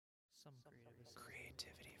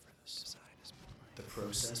Creativity for the side is the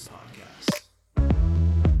Process Podcast.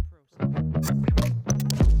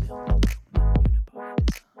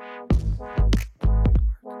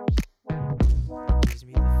 Gives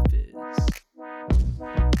me the fizz.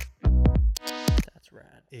 That's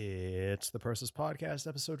rad. It's the Process Podcast,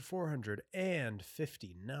 episode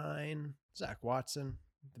 459. Zach Watson,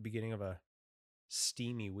 at the beginning of a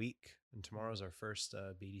steamy week, and tomorrow's our first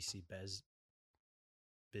BDC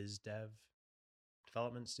Biz Dev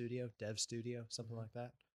development studio, dev studio, something like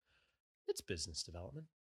that. It's business development.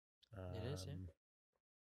 It is, yeah.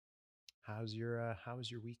 How's your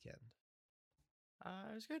weekend?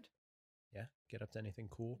 It was good. Yeah, get up to anything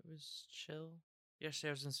cool? It was chill.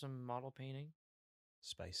 Yesterday I was in some model painting.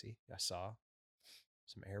 Spicy. I saw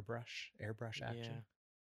some airbrush action.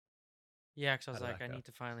 Yeah, because I was How did like, that I go? need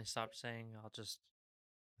to finally stop saying I'll just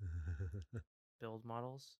build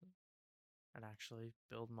models and actually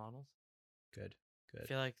build models. Good. I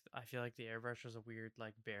feel like the airbrush was a weird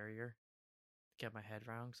like barrier to get my head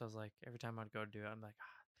around. Because I was like, every time I'd go do it, I'm like,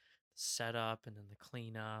 the setup and then the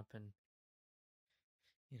cleanup and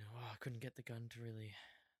I couldn't get the gun to really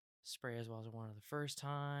spray as well as I wanted the first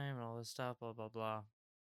time and all this stuff, blah blah blah.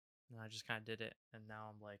 And I just kind of did it, and now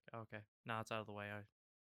I'm like, okay, now it's out of the way.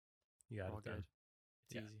 You got All it done. good.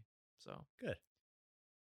 It's Yeah. easy. So Good.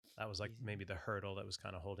 That was like Easy. maybe the hurdle that was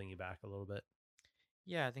kind of holding you back a little bit.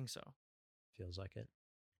 yeah, I think so. Feels like it.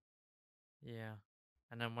 Yeah,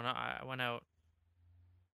 and then when I went out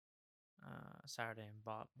Saturday and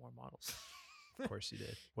bought more models. Of course you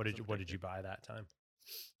did. What did you buy that time?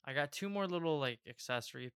 I got 2 more little like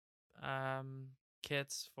accessory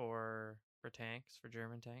kits for tanks, for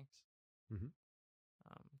German tanks. Mhm.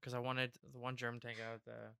 Because I wanted the one German tank out,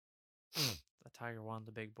 the Tiger 1,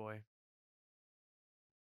 the big boy.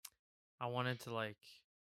 I wanted to like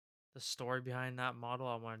the story behind that model.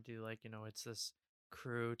 I want to do like, it's this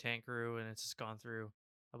tank crew, and it's just gone through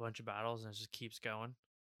a bunch of battles and it just keeps going.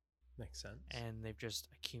 Makes sense. And they've just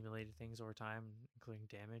accumulated things over time, including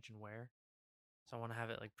damage and wear. So I want to have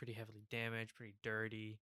it like pretty heavily damaged, pretty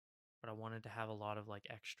dirty, but I wanted to have a lot of like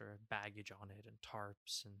extra baggage on it and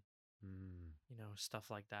tarps and stuff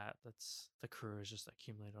like that. That's the crew is just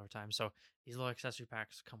accumulated over time. So these little accessory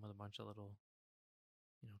packs come with a bunch of little,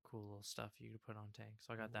 cool little stuff you could put on tanks.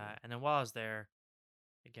 So I got Ooh. that. And then while I was there,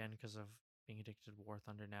 again, because of being addicted to War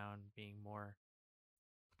Thunder now and being more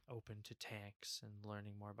open to tanks and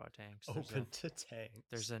learning more about tanks,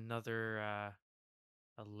 there's another a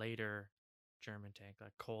later German tank,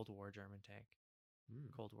 like Cold War German tank.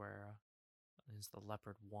 Cold War era. Is the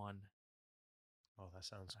Leopard 1. Oh, that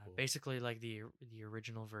sounds cool. Basically like the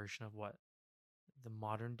original version of what the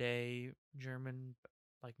modern day German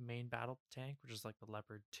like main battle tank, which is like the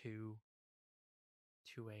Leopard 2A6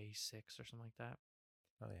 or something like that.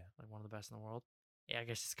 Oh yeah. Like one of the best in the world. Yeah, I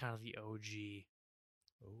guess it's kind of the OG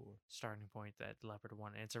starting point, that Leopard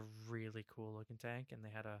 1. And it's a really cool looking tank, and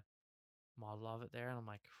they had a model of it there, and I'm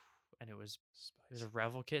like, and it was a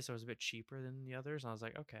Revel kit, so it was a bit cheaper than the others, and I was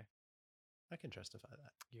like, okay, I can justify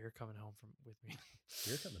that. You're coming home with me.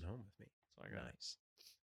 You're coming home with me. So I got nice.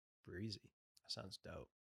 Breezy. That sounds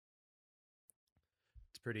dope.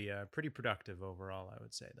 It's pretty productive overall, I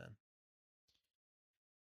would say then.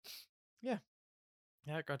 Yeah,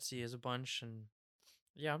 I got to see as a bunch, and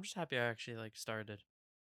yeah, I'm just happy I actually like started.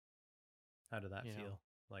 How did that feel?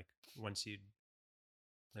 Like once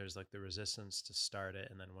there's like the resistance to start it,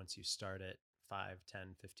 and then once you start it 5,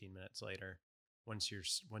 10, 15 minutes later, once you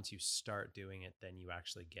start doing it, then you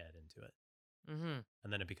actually get into it. And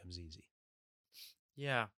then it becomes easy.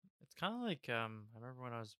 Yeah, it's kind of like I remember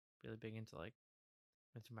when I was really big into like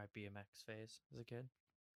went through my BMX phase as a kid.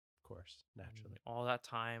 Of course, naturally. And all that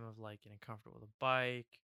time of like getting comfortable with a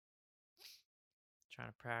bike, trying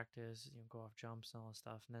to practice, go off jumps and all that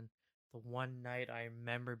stuff. And then the one night I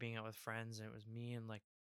remember being out with friends, and it was me and like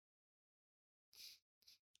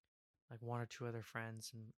one or two other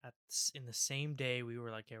friends, and in the same day we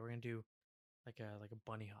were like, yeah, we're gonna do like a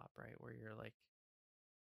bunny hop, right, where you're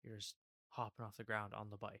just hopping off the ground on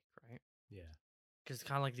the bike, right? Yeah, because it's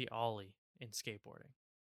kind of like the ollie in skateboarding.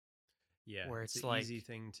 Yeah, where it's it's an like easy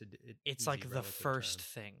thing to do. It's like the first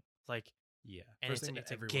thing, like, yeah, and first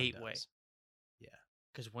it's a gateway. Does. Yeah,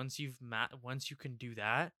 because once you can do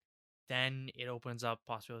that, then it opens up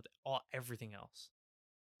possibility everything else.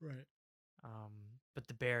 Right. But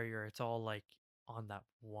the barrier, it's all like on that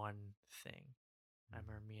one thing. I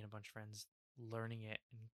remember me and a bunch of friends learning it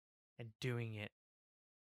and doing it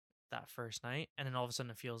that first night, and then all of a sudden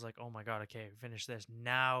it feels like, oh my god, okay, I finished this.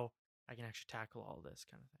 Now I can actually tackle all this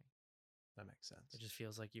kind of thing. That makes sense. It just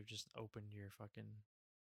feels like you've just opened your fucking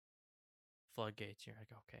floodgates. You're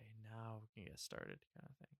like, okay, now we can get started, kind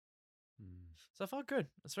of thing. Mm. So I felt good,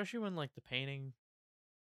 especially when like the painting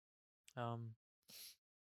um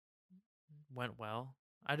went well.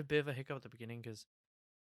 I had a bit of a hiccup at the beginning because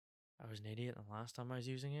I was an idiot the last time I was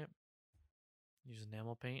using it. Using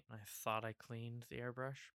enamel paint, and I thought I cleaned the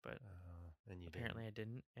airbrush, but And you apparently didn't. I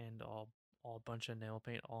didn't. And all a bunch of enamel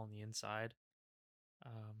paint all on the inside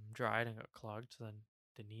dried and got clogged. So then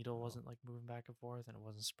the needle Oh. wasn't like moving back and forth, and it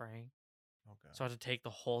wasn't spraying. Oh god. So I had to take the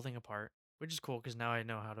whole thing apart, which is cool because now I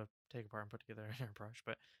know how to take apart and put together an airbrush.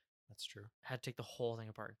 But That's true. I had to take the whole thing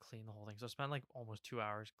apart and clean the whole thing. So I spent like almost 2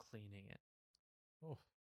 hours cleaning it Oh,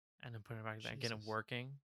 and then putting it back together, getting it Jesus.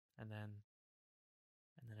 working, and then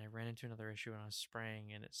I ran into another issue when I was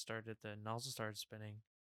spraying, and the nozzle started spinning,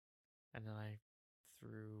 and then I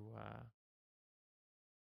through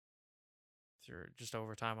through just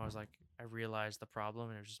over time, I realized the problem,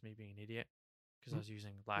 and it was just me being an idiot because I was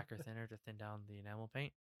using lacquer thinner to thin down the enamel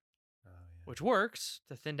paint, Oh yeah. which works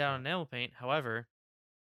to thin down Yeah. enamel paint. However,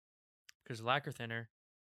 because lacquer thinner,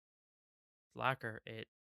 lacquer, it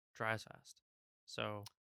dries fast, so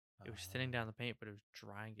it was thinning down the paint, but it was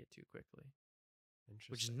drying it too quickly.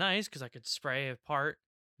 Which is Interesting. nice because I could spray a part,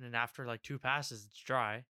 and then after like 2 passes, it's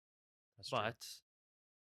dry. That's But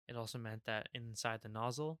true. it also meant that inside the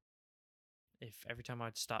nozzle, if every time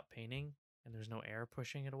I'd stop painting and there's no air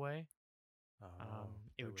pushing it away,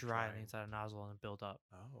 it would dry on the inside of the nozzle and build up.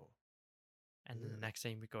 Oh. And then the Ew. next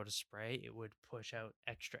time we go to spray, it would push out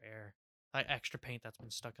extra air, like extra paint that's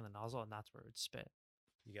been stuck in the nozzle, and that's where it would spit.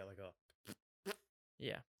 You got like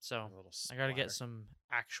Yeah. So a little I gotta splatter.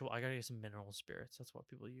 get some mineral spirits. That's what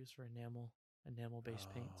people use for enamel based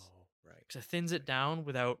paints. Oh, right. Because it thins it down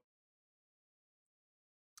without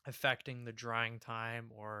affecting the drying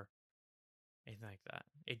time or anything like that.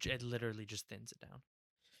 It literally just thins it down.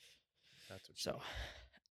 That's what you So need.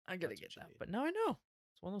 I gotta That's get what you that. need. But now I know.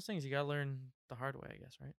 It's one of those things you gotta learn the hard way, I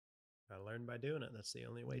guess, right? Gotta learn by doing it. That's the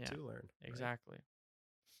only way Yeah, to learn. Right? exactly.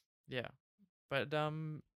 Yeah. But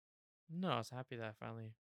no, I was happy that I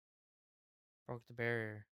finally broke the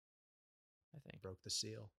barrier, I think. Broke the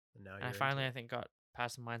seal, and now And I you're finally, into I think, got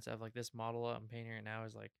past the mindset of like this model I'm painting right now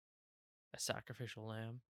is like a sacrificial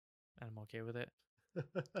lamb, and I'm okay with it it.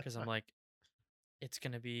 because I'm like, it's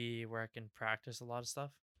gonna be where I can practice a lot of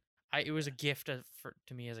stuff. It was a gift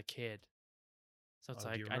to me as a kid, so it's Do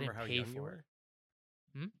you like I remember didn't how pay young you for it.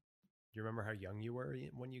 were? Do you remember how young you were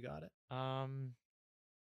when you got it?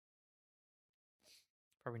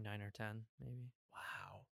 Probably 9 or 10, maybe,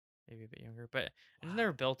 Wow. maybe a bit younger. But I just Wow.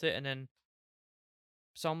 never built it, and then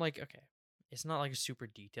so I'm like, okay, it's not like a super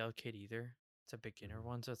detailed kit either. It's a beginner Mhm.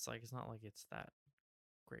 one, so it's like it's not like it's that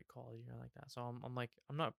great quality or like that. So I'm like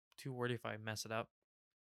I'm not too worried if I mess it up.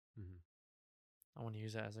 Mhm. I want to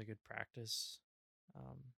use that as a good practice.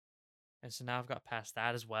 And so now I've got past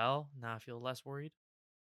that as well. Now I feel less worried.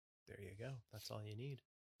 There you go. That's all you need.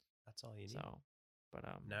 That's all you need. So, but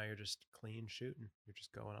Now you're just clean shooting. You're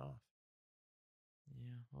just going off.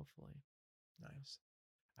 yeah, hopefully. Nice.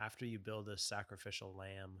 After you build a sacrificial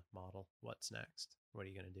lamb model, what's next? What are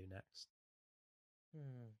you going to do next?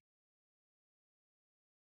 I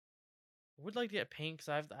would like to get paint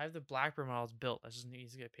because I have the Blackbird models built. I just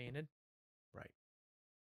needs to get painted. Right.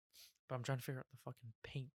 But I'm trying to figure out the fucking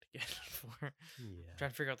paint to get it for. I'm Yeah. trying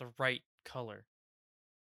to figure out the right color.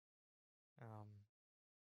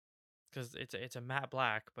 Because it's a matte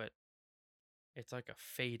black, but it's like a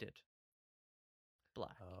faded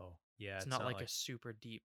black. Oh, yeah. It's not like a super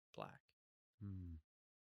deep black. Hmm.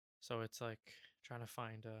 So it's like trying to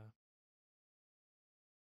find the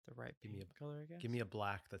right paint color, I guess. Give me a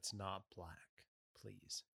black that's not black,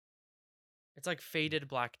 please. It's like faded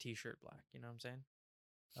black t-shirt black. You know what I'm saying?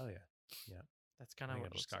 Oh yeah, yeah. That's kind I of think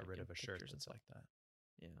what I it just looks got like rid in of a shirt pictures and that's stuff. like that.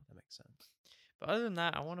 Yeah. That makes sense. But other than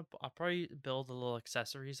that, I'll probably build the little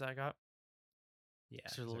accessories that I got. Yeah,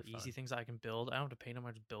 So little easy things that I can build. I don't have to paint them.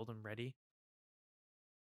 I just build them ready.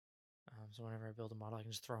 So whenever I build a model, I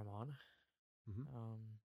can just throw them on. Mm-hmm.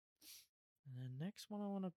 And then next one I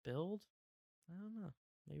want to build, I don't know.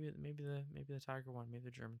 Maybe the Tiger one, maybe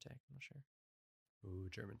the German tank. I'm not sure. Ooh,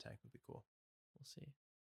 German tank would be cool. We'll see.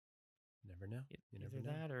 Never know. You never Either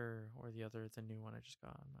know. that or the new one I just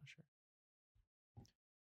got. I'm not sure.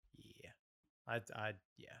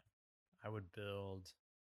 Yeah, I would build.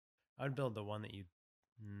 I'd build the one that you.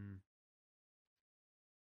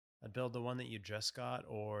 I'd build the one that you just got,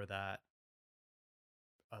 or that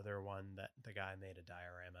other one that the guy made a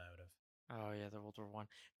diorama out of. Oh yeah, the World War One.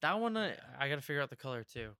 That one Yeah. I gotta figure out the color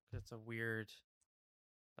too. 'Cause it's a weird,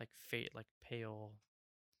 like pale,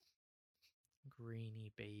 greeny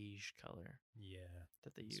beige color Yeah,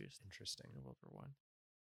 that they it's used interesting. in World War One.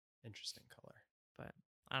 Interesting color. But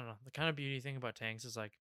I don't know. The kind of beauty thing about tanks is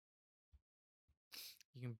like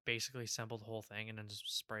you can basically assemble the whole thing and then just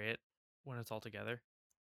spray it when it's all together.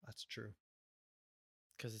 That's true.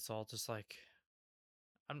 Because it's all just like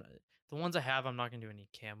the ones I have. I'm not gonna do any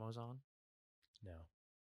camos on. No.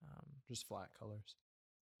 Just flat colors.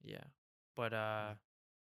 Yeah, but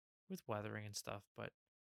with weathering and stuff. But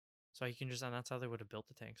so you can just, and that's how they would have built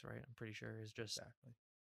the tanks, right? I'm pretty sure is just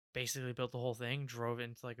basically built the whole thing, drove it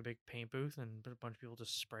into like a big paint booth, and a bunch of people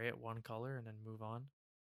just spray it one color and then move on.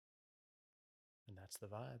 And that's the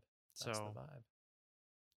vibe. That's the vibe.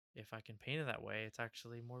 If I can paint it that way, it's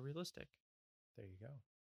actually more realistic. There you go.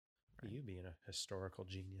 Right. You being a historical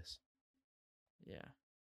genius. Yeah.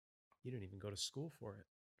 You didn't even go to school for it.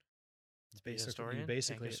 It's basically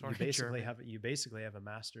you basically have a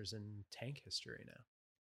master's in tank history now.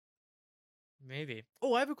 Maybe.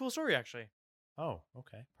 Oh, I have a cool story actually. Oh,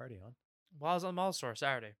 okay. Party on. While I was on the mall store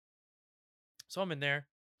Saturday, so I'm in there.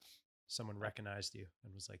 Someone recognized you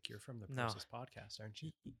and was like, "You're from the Process Podcast, aren't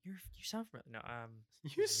you?" You sound familiar. No,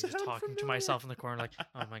 you sound just talking to myself in the corner, like,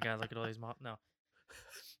 "Oh my god, look at all these models." No,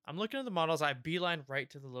 I'm looking at the models. I beeline right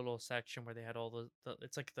to the little section where they had all the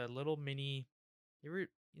it's like the little mini. You ever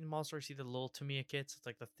in the mall store see the little Tamiya kits? It's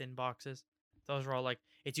like the thin boxes. Those are all like,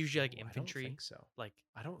 it's usually like infantry. I don't think so. Like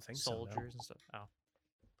I don't think soldiers so, no. and stuff. Oh,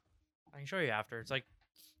 I can show you after. It's like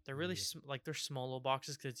they're really like they're small little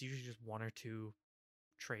boxes because it's usually just one or two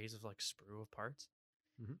trays of like sprue of parts,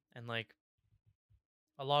 and like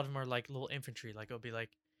a lot of them are like little infantry. Like it'll be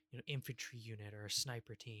like, you know, infantry unit or a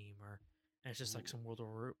sniper team, and it's just like some World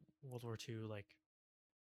War II like,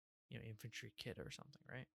 you know, infantry kit or something,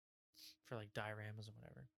 right? For like dioramas and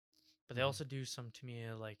whatever. But they also do some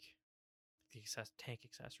Tamiya like the tank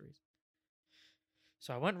accessories.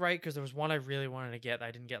 So I went right because there was one I really wanted to get that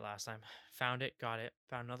I didn't get last time. Found it, got it.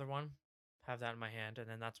 Found another one, have that in my hand, and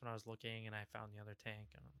then that's when I was looking and I found the other tank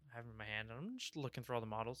and I have it in my hand and I'm just looking through all the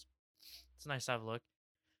models. It's nice to have a look.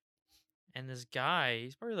 And this guy,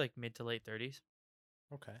 he's probably like mid to late 30s.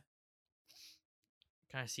 Okay.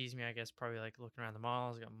 Kind of sees me, I guess, probably like looking around the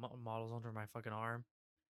models. Got models under my fucking arm,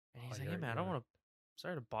 and he's like, "Hey man, I don't want to.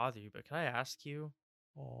 Sorry to bother you, but can I ask you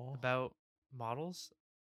about models,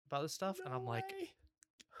 about this stuff?" And I'm like,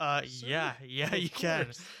 yeah, you can.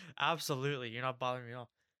 Absolutely. You're not bothering me at all.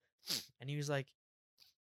 And he was like,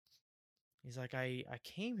 I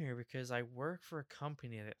came here because I work for a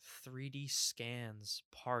company that 3D scans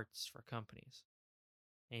parts for companies.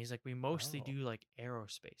 And he's like, we mostly do like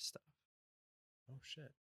aerospace stuff. Oh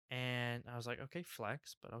shit. And I was like, okay,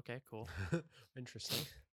 flex, but okay, cool. Interesting.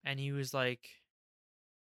 And he was like,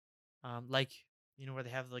 you know, where they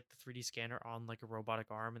have like the 3D scanner on like a robotic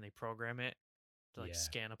arm and they program it to like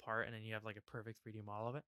scan a part and then you have like a perfect 3D model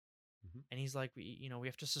of it. And he's like, we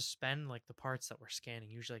have to suspend like the parts that we're scanning,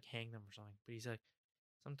 usually like hang them or something. But he's like,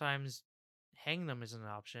 sometimes hang them isn't an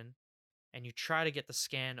option, and you try to get the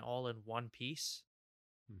scan all in one piece,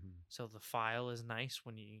 so the file is nice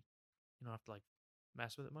when you don't have to like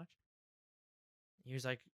mess with it much. He was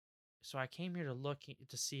like, so I came here to look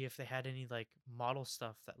to see if they had any like model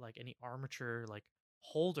stuff that like any armature like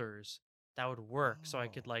holders that would work, so I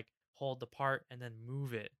could like hold the part and then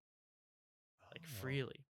move it like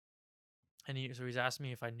freely. And he's asked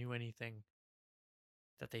me if I knew anything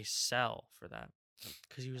that they sell for that,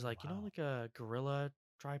 because he was like, you know, like a gorilla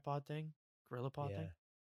tripod thing, gorilla pod thing.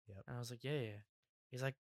 Yep. And I was like, yeah. He's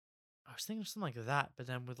like, I was thinking of something like that, but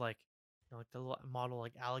then with like, you know, like the little model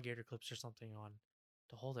like alligator clips or something on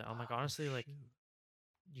to hold it. I'm like, honestly, like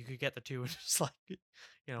you could get the two and just like, you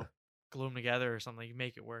know, glue them together or something. You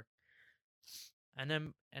make it work. And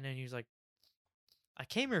then he was like, I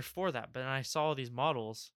came here for that, but then I saw these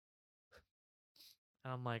models,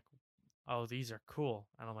 and I'm like, oh, these are cool.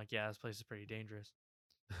 And I'm like, yeah, this place is pretty dangerous.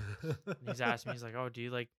 And he's asked me, he's like, oh, do you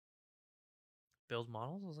like build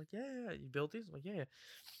models? I was like, yeah. You build these? I'm like, yeah.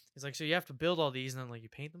 He's like, so you have to build all these and then like you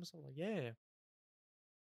paint them? So I'm like, yeah.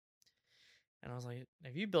 And I was like,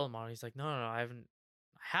 have you built a model? He's like, no, I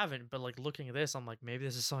haven't. But like looking at this, I'm like, maybe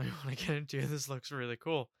this is something I want to get into. This looks really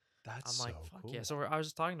cool. That's I'm like, so fuck cool. yeah. So I was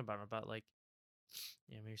just talking about like,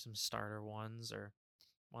 you know, maybe some starter ones or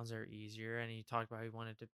ones that are easier. And he talked about how he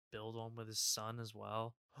wanted to build one with his son as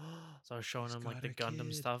well. So I was showing him like the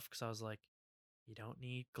Gundam stuff, because I was like, you don't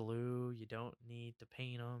need glue, you don't need to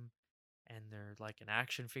paint them, and they're like an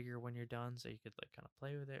action figure when you're done, so you could like kind of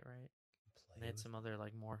play with it, right? And they had some other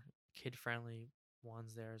like more kid friendly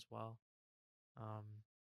ones there as well.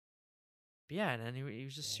 But yeah, and then he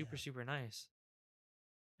was just super nice.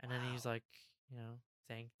 And then he's like, you know,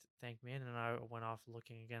 thanked me, and then I went off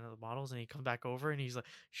looking again at the models, and he come back over, and he's like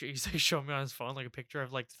showing me on his phone like a picture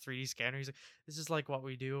of like the 3D scanner. He's like, this is like what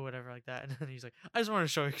we do or whatever like that, and then he's like, I just want to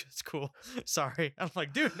show you 'cause it's cool. Sorry. I'm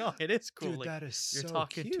like, dude, no, it is cool. Dude, Like, that is you're so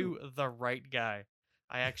talking cute. to the right guy.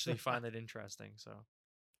 I actually find that interesting. So,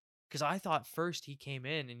 because I thought first he came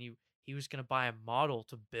in and he was gonna buy a model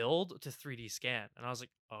to build to 3D scan, and I was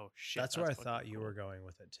like, oh shit, That's where I fucking thought you cool. were going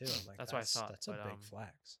with it too. I'm like, That's what I thought. that's a But big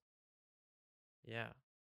flex. yeah,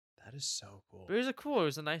 That is so cool. but it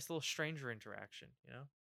was a nice little stranger interaction, you know.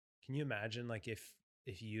 Can you imagine like if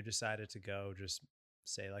you decided to go just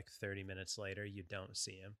say like 30 minutes later, you don't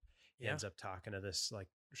see him. He Yeah. ends up talking to this like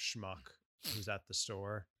schmuck who's at the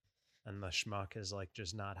store, and the schmuck is like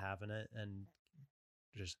just not having it and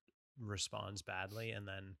just responds badly, and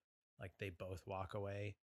then like they both walk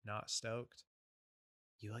away not stoked.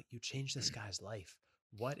 You change this guy's life.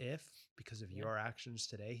 What if, because of Yeah. your actions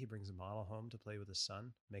today, he brings a model home to play with his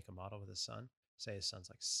son, make a model with his son? Say his son's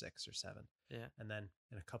like 6 or 7. Yeah. And then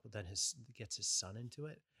in a couple, then gets his son into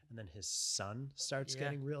it, and then his son starts Yeah.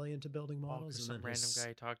 getting really into building models. And some then random guy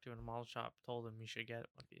he talked to in a model shop told him he should get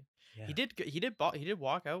one. Yeah. He did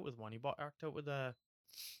walk out with one. He walked out with a.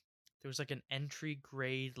 There was like an entry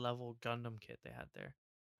grade level Gundam kit they had there.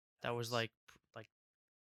 That was like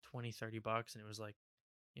 $20-$30, and it was like,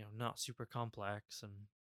 you know, not super complex and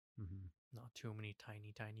not too many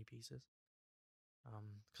tiny pieces.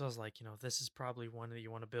 Because I was like, you know, this is probably one that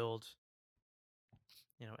you want to build.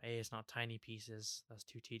 You know, it's not tiny pieces. That's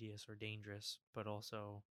too tedious or dangerous, but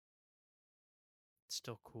also it's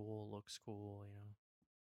still cool, looks cool, you know,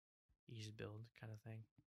 easy build kind of thing.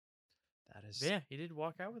 That is. But yeah, he did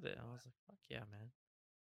walk out with it. And I was like, fuck yeah, man.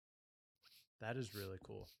 That is really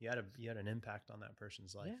cool. You had an impact on that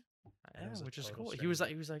person's life. Yeah, which is cool. He was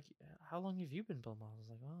like, how long have you been building models? I was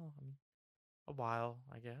like, well, I mean, a while,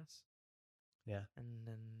 I guess. Yeah. And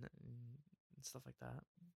then and stuff like that.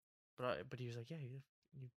 But he was like, yeah, you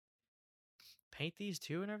paint these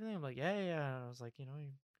too and everything. I'm like, yeah. And I was like, you know,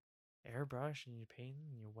 you airbrush and you paint them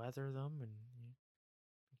and you weather them and you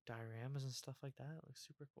make dioramas and stuff like that. It looks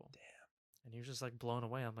super cool. Damn. And he was just like blown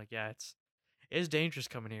away. I'm like, yeah, it's dangerous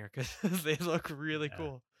coming here because they look really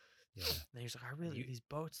cool. Yeah. And he was like, these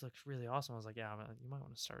boats look really awesome. I was like, yeah, you might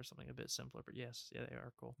want to start something a bit simpler, but yes, yeah, they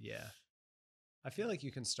are cool. Yeah. I feel like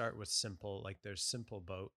you can start with simple, like there's simple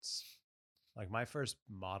boats. Like my first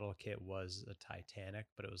model kit was a Titanic,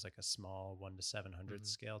 but it was like a small 1:700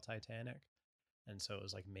 scale Titanic. And so it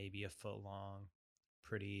was like maybe a foot long,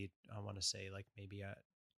 pretty, I want to say like maybe at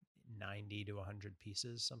 90 to 100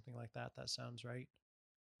 pieces, something like that. That sounds right.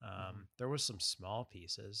 There was some small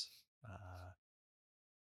pieces,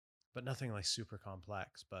 but nothing like super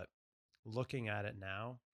complex. But looking at it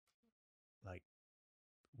now, like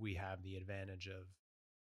we have the advantage of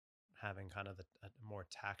having kind of a more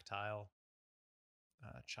tactile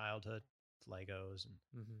childhood, Legos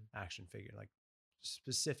and action figure, like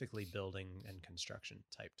specifically building and construction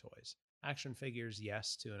type toys. Action figures,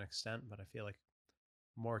 yes, to an extent, but I feel like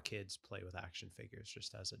more kids play with action figures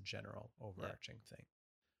just as a general overarching thing.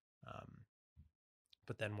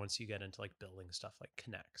 But then once you get into like building stuff like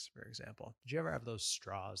K'NEX, for example, did you ever have those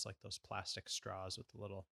straws, like those plastic straws with the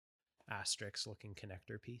little asterisk looking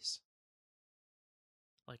connector piece?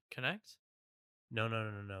 Like K'NEX? No.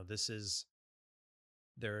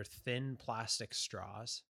 They're thin plastic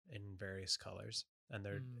straws in various colors, and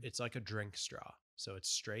it's like a drink straw. So it's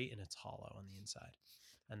straight and it's hollow on the inside.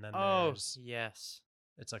 And then yes.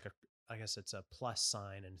 It's like I guess it's a plus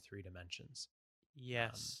sign in 3 dimensions.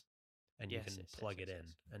 Yes. And you can plug it in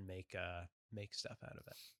and make stuff out of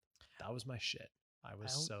it. That was my shit. I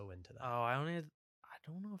was so into that. Oh, I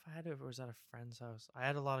don't know if I had it or was at a friend's house. I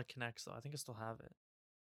had a lot of K'NEX though. I think I still have it.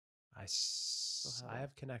 I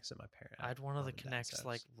have K'NEX at my parents. I had one of the K'NEX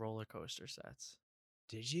like roller coaster sets.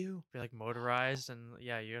 Did you? Be like motorized, and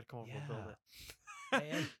yeah, you had to come over and build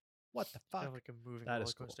it. Man, what the fuck? Like a moving roller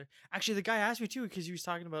coaster. Cool. Actually, the guy asked me too because he was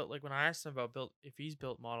talking about like when I asked him about if he's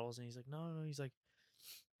built models, and he's like, no. He's like,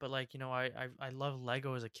 but like, you know, I love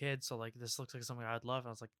Lego as a kid, so like this looks like something I'd love. And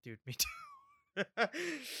I was like, dude, me too.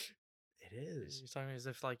 It is. He's talking as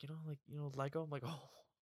if like, you know, Lego. I'm like, oh,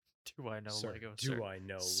 do I know Lego? Do I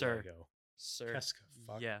know Lego? Sir. Keska,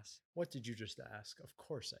 fuck. Yes. What did you just ask? Of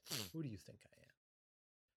course I am. Who do you think I am?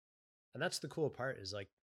 And that's the cool part is like,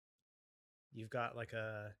 you've got like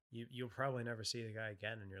you'll probably never see the guy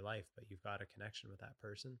again in your life, but you've got a connection with that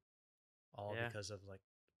person all because of like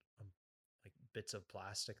bits of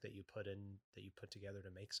plastic that you put together to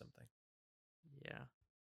make something. Yeah.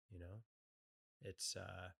 You know, it's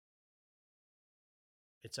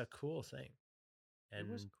a cool thing. And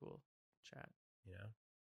it was cool, chat. You know,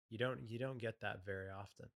 you don't get that very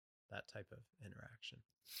often, that type of interaction.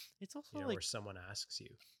 It's also You know, like, where someone asks you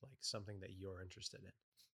like something that you're interested in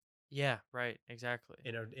yeah, right, exactly.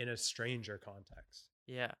 in a stranger context.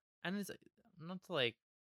 Yeah. And it's not to like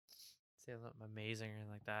say I'm amazing or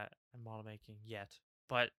anything like that in model making yet,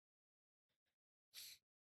 but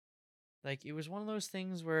like it was one of those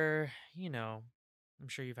things where, I'm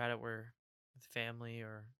sure you've had it where with family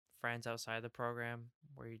or friends outside the program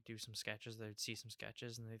where you do some sketches, they'd see some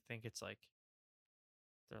sketches and they think it's like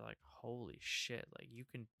they're like, holy shit, like you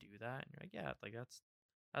can do that. And you're like, yeah, like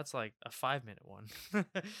that's like a 5 minute one.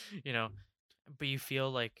 you know, but you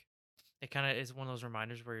feel like it kind of is one of those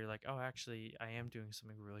reminders where you're like, oh, actually I am doing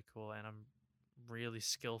something really cool and I'm really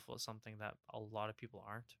skillful at something that a lot of people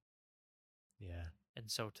aren't. Yeah. And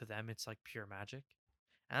so to them it's like pure magic.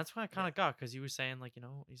 And that's what I kind Yeah. of got because he was saying like,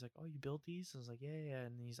 he's like, oh, you built these? I was like, yeah, yeah.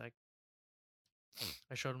 And he's like,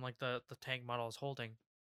 I showed him like the tank model I was holding.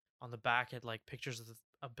 On the back had like pictures of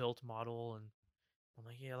a built model, and I'm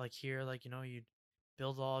like, yeah, like here, like you'd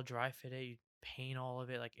build it all, dry fit it, you'd paint all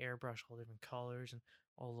of it, like airbrush all different colors and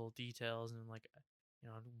all the little details, and then like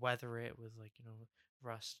weather it with like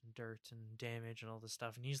rust and dirt and damage and all this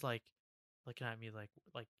stuff. And he's like looking at me like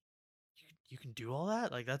you can do all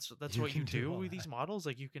that, like that's You what you can do do all with that. these models,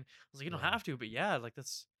 like you can. I was like, you don't Yeah. have to, but yeah, like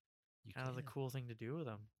that's You kind of the can. cool thing to do with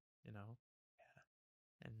them, you know.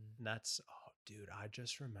 Yeah. And And that's, oh, dude, I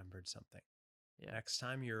just remembered something. yeah, Next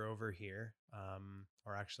time you're over here,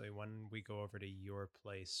 or actually when we go over to your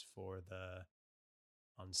place for the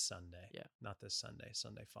on Sunday, yeah, not this Sunday,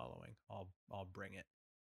 Sunday following, I'll bring it.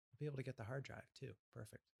 I'll be able to get the hard drive too.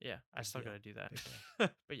 Perfect. yeah, I Big still deal. gotta do that. Big win.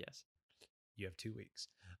 But yes. You have 2 weeks.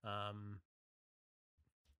 Um,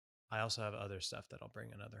 I also have other stuff that I'll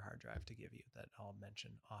bring another hard drive to give you that I'll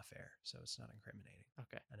mention off air, so it's not incriminating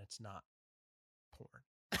Okay. and it's not porn.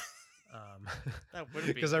 That wouldn't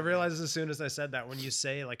be Because I incriminating. realized as soon as I said that, when you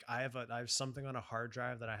say like I have something on a hard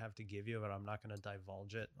drive that I have to give you, but I'm not going to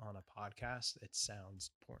divulge it on a podcast, it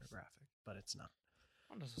sounds pornographic, but it's not.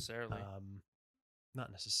 Not necessarily.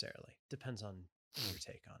 Not necessarily. Depends on your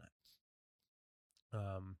take on it.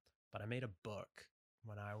 But I made a book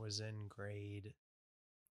when I was in grade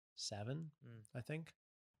 7, Mm. I think.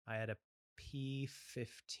 I had a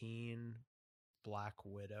P15 Black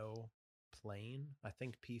Widow plane. I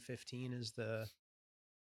think P15 is the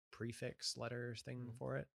prefix letter thing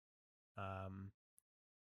for it.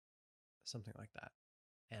 Something like that.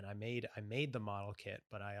 And I made the model kit,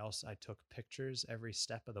 but I took pictures every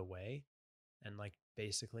step of the way and like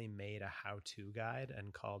basically made a how-to guide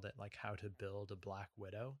and called it like how to build a Black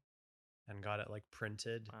Widow and got it like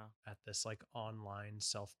printed at this like online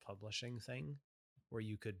self-publishing thing where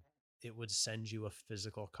it would send you a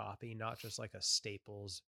physical copy, not just like a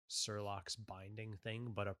Staples Surlocks binding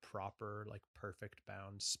thing, but a proper like perfect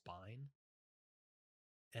bound spine.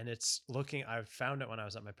 And I found it when I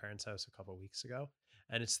was at my parents' house a couple weeks ago,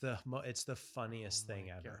 and it's the funniest thing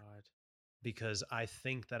ever. God. Because I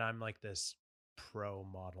think that I'm like this pro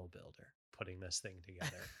model builder putting this thing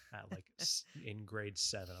together at like in grade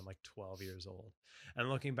 7. I'm like 12 years old, and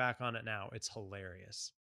looking back on it now, it's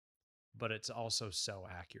hilarious, but it's also so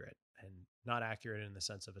accurate, and not accurate in the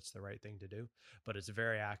sense of it's the right thing to do, but it's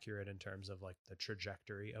very accurate in terms of like the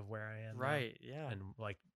trajectory of where I am Right, now, yeah. and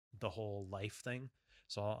like the whole life thing.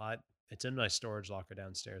 So it's in my storage locker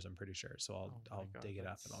downstairs, I'm pretty sure. So I'll God, dig it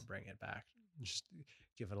up and I'll bring it back. Just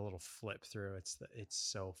give it a little flip through. It's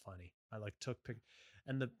so funny. I like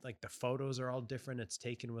and the photos are all different. It's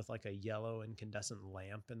taken with like a yellow incandescent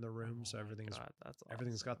lamp in the room, so everything's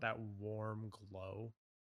that's got that warm glow,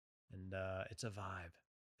 and it's a vibe.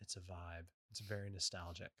 It's a vibe. It's very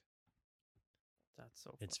nostalgic. That's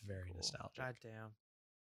so It's fucking very cool. nostalgic. God damn.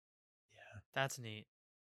 Yeah. That's neat.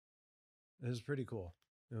 It was pretty cool.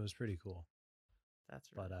 It was pretty cool. That's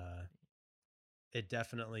really But it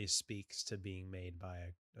definitely speaks to being made by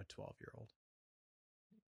a 12-year-old.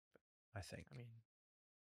 I think. I mean,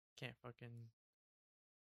 can't fucking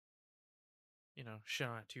shit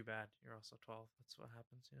on it too bad. You're also 12. That's what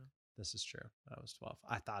happens. This is true. I was 12.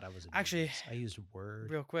 I thought I was a Actually, genius. I used Word.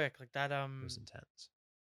 Real quick, like that It was intense.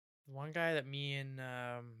 one guy that me and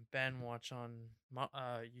Ben watch on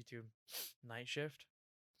YouTube, Night Shift.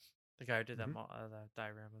 The guy who did that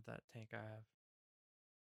diagram of that tank I have.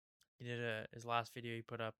 He did his last video he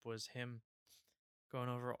put up was him going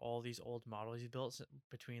over all these old models he built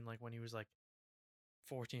between like when he was like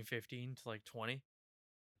 14, 15 to like 20.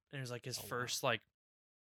 And it was like his first like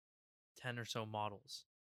 10 or so models.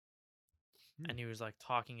 And he was like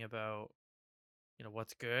talking about,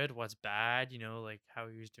 what's good, what's bad, like how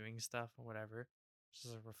he was doing stuff or whatever.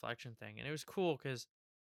 Just a reflection thing. And it was cool because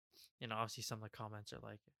obviously some of the comments are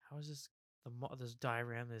like, how is this this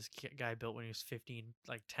diagram this guy built when he was 15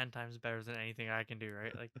 like 10 times better than anything I can do,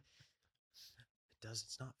 right? Like,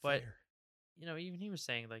 it's not but fair. even he was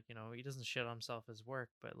saying like, he doesn't shit on himself as work,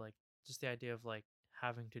 but like just the idea of like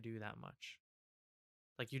having to do that much.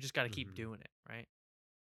 Like you just got to keep doing it, right?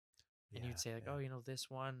 And you'd say like, oh, this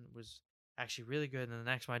one was actually really good, and the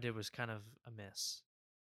next one I did was kind of a miss.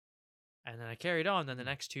 And then I carried on. Then the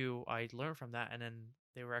next two I learned from that, and then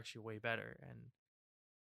they were actually way better. And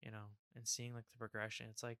and seeing like the progression,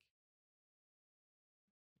 it's like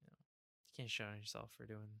you can't shit on yourself for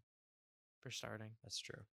starting. That's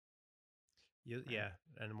true. Yeah,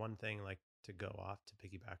 and one thing like to go off to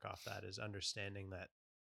piggyback off that is understanding that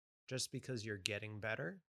just because you're getting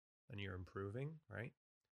better and you're improving, right,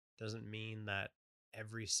 doesn't mean that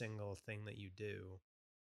every single thing that you do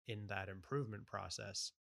in that improvement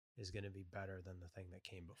process is going to be better than the thing that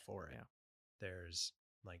came before it. Yeah. There's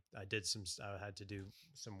like I had to do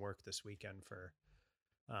some work this weekend for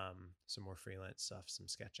some more freelance stuff, some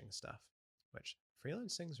sketching stuff, which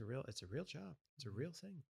freelancing is it's a real job. It's a real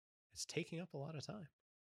thing. It's taking up a lot of time.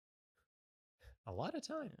 A lot of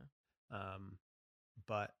time. Yeah.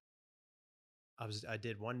 But I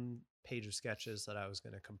did one page of sketches that I was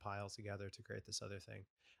going to compile together to create this other thing.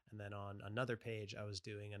 And then on another page, I was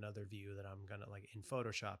doing another view that I'm going to like in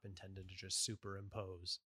Photoshop intended to just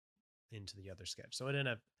superimpose into the other sketch. So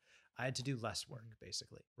I had to do less work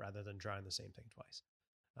basically, rather than drawing the same thing twice.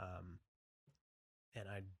 And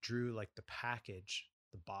I drew like the package,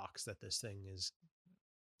 the box that this thing is,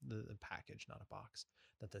 the package, not a box,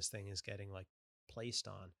 that this thing is getting like placed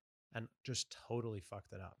on, and just totally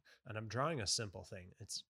fucked it up. And I'm drawing a simple thing.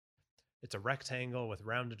 It's a rectangle with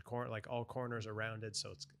rounded corner, like all corners are rounded,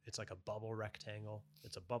 so it's like a bubble rectangle.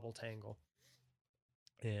 It's a bubble tangle.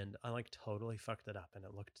 And I like totally fucked it up, and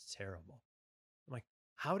it looked terrible. I'm like,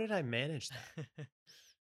 how did I manage that?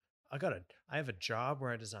 I have a job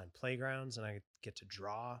where I design playgrounds and I get to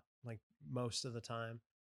draw like most of the time.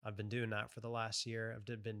 I've been doing that for the last year. I've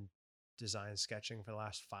been design sketching for the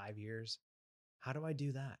last 5 years. How do I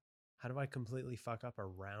do that? How do I completely fuck up a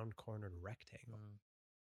round cornered rectangle?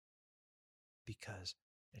 Because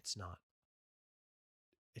it's not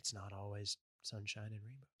always sunshine and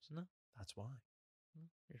rainbows. No. That's why.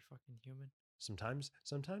 You're fucking human. Sometimes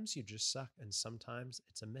you just suck, and sometimes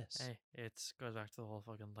it's a miss. Hey, it goes back to the whole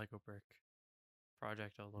fucking Lego brick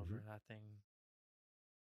project all over. That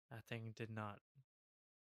thing did not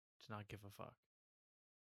give a fuck.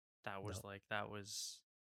 That was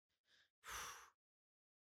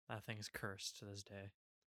that thing is cursed to this day.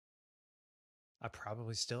 I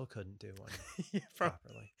probably still couldn't do one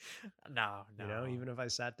properly. No. Even if I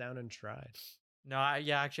sat down and tried. No,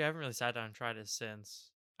 actually, I haven't really sat down and tried it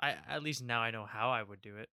since. At least now I know how I would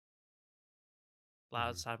do it.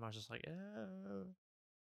 Outside, I was just like,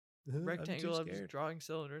 rectangle of drawing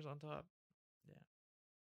cylinders on top. Yeah.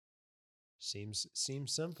 Seems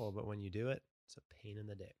simple, but when you do it, it's a pain in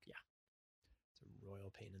the dick. Yeah. It's a royal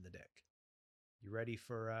pain in the dick. You ready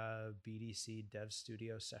for BDC Dev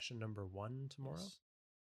Studio session number 1 tomorrow? Yes.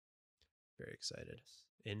 Very excited.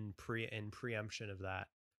 Yes. In preemption of that,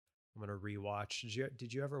 I'm gonna rewatch.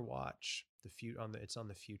 Did you ever watch it's on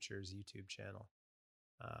the Futures YouTube channel,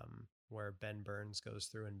 where Ben Burns goes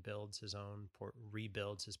through and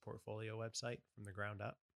rebuilds his portfolio website from the ground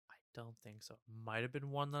up? I don't think so. Might have been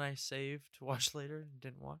one that I saved to watch later and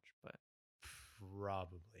didn't watch, but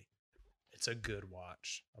probably. It's a good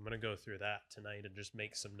watch. I'm going to go through that tonight and just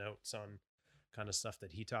make some notes on kind of stuff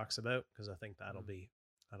that he talks about, because I think that'll be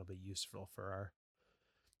useful for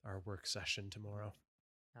our work session tomorrow.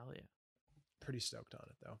 Hell yeah. Pretty stoked on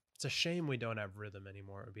it though. It's a shame we don't have rhythm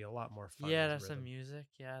anymore. It would be a lot more fun. Yeah, that's some music.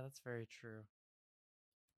 Yeah, that's very true.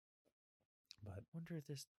 But I wonder if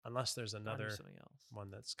unless there's another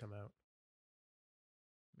one that's come out.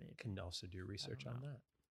 Maybe. Can also do research on that.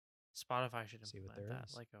 Spotify should implement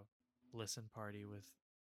that, like a listen party with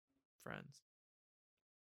friends.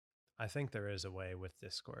 I think there is a way with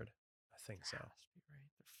Discord. I think so. Has to be,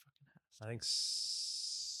 right? There fucking has to. I think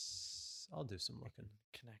I'll do some looking.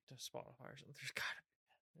 Connect to Spotify or something. There's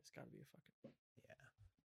gotta be a fucking. Yeah.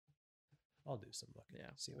 I'll do some looking.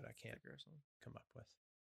 Yeah. See what I can come up with.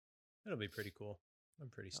 It'll be pretty cool. I'm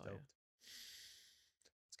pretty stoked. Yeah.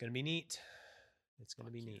 It's gonna be neat. It's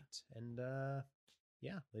gonna be neat. And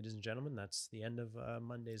yeah, ladies and gentlemen, that's the end of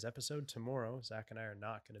Monday's episode. Tomorrow, Zach and I are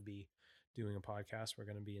not going to be doing a podcast. We're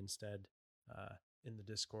going to be instead in the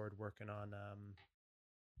Discord working on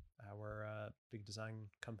our Big Design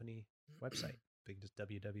Company website,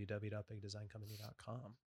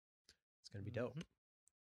 www.bigdesigncompany.com. It's going to be dope.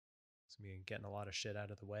 It's going to be getting a lot of shit out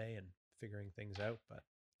of the way and figuring things out, but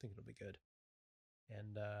think it'll be good.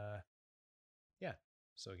 And yeah.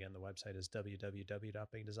 So again, the website is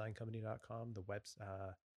www.bigdesigncompany.com.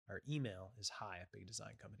 Our email is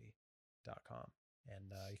hi@bigdesigncompany.com.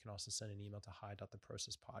 And you can also send an email to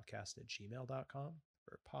hi.theprocesspodcast@gmail.com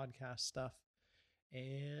for podcast stuff.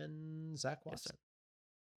 And Zach Watson, yes,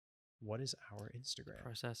 what is our Instagram?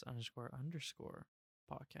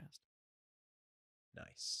 Process__podcast.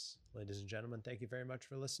 Nice. Ladies and gentlemen, thank you very much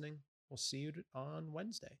for listening. We'll see you on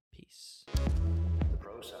Wednesday. Peace. The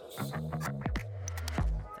process.